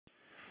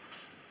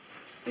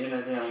Et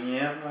la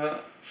dernière,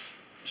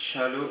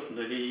 Shallow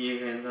de Lily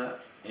Glenda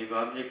et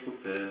Bradley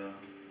Cooper.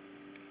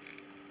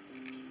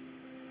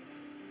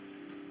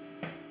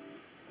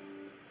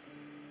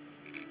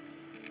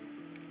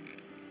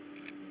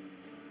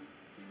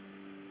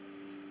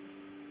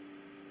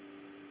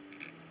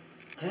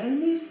 Tell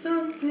me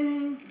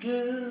something,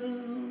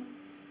 girl.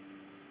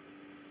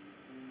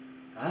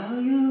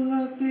 Are you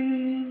happy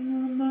in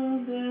the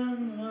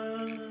modern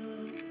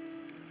world?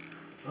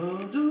 Or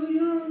do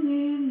you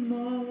need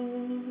more?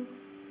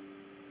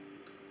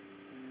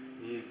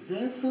 Is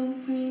there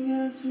something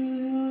else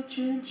you're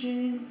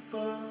changing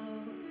for?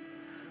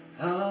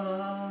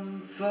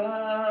 I'm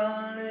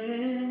falling.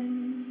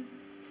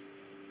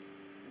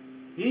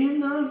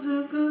 In all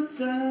the good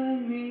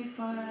time we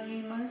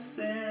find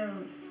myself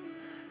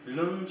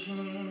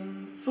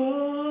longing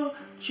for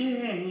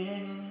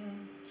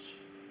change,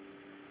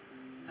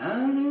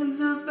 and in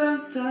the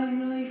bad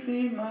time I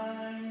feel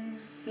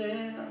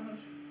myself.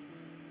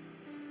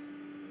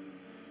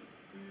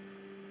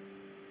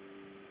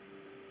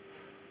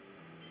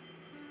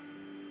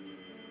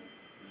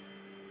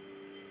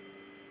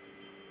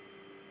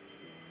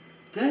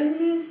 Tell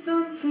me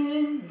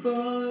something,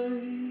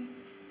 boy.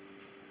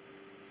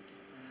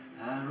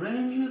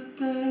 Arrange your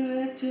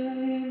director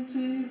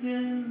into the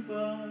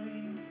boy.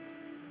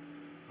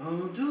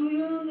 Or do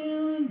you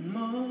need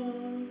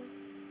more?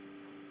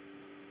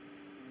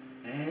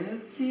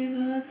 Anything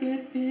I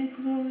get me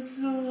through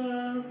so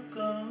I'll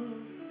go.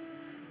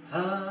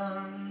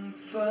 I'm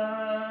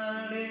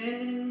falling.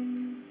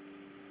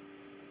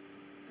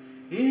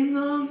 In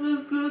all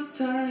the good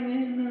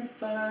time I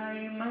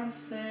find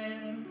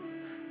myself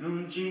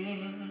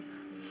longing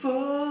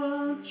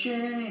for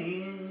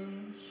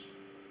change,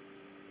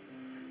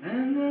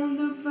 and on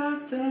the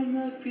bad time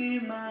I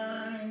feel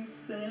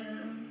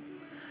myself.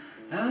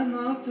 I'm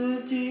off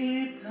the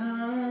deep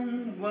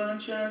end, one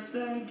chance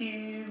I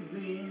give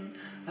in.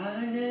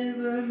 I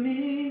never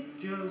meet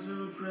yours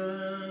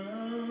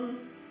ground.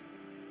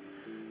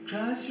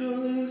 Trust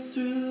yours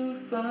too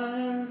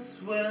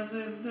fast,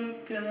 weather the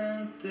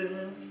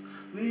contest.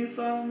 We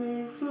found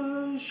our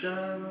first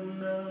shadow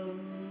now.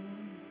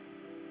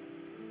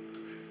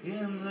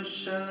 In the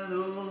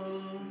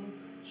shadow,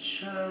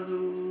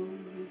 shadow.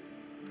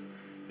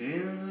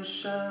 In the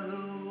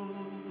shadow,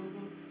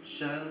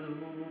 shadow.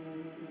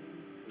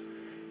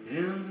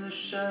 In the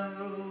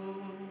shadow,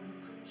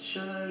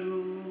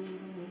 shadow.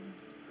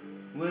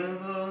 We're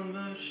on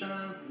the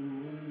shadow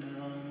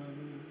now.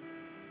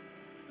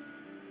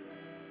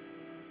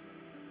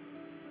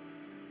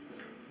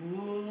 Ooh,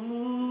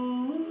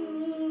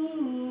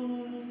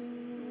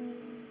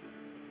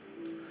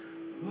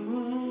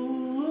 ooh.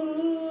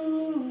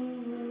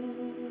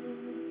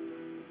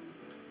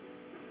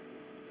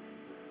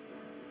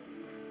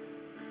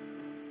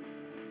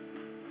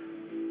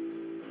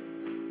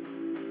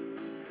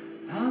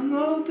 I'm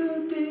out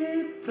the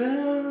deep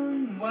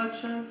end,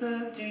 watch as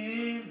I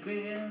deep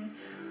in.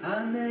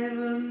 I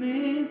never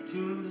meet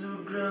to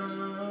the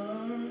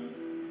ground.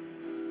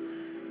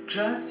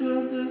 Trust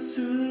of the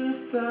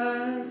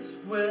surface,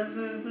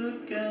 weather the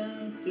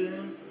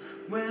contest.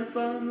 We're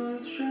from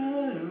a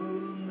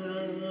shadow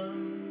now.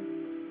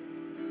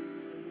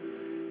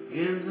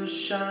 In the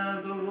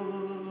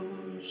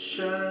shadow,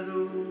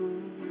 shadow.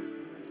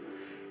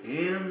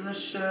 In the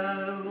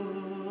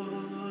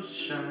shadow,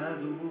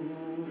 shadow.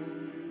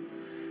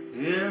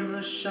 In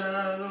the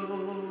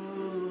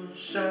shadow,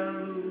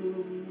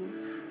 shadow.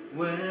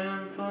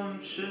 We're from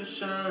the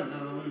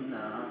shadow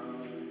now.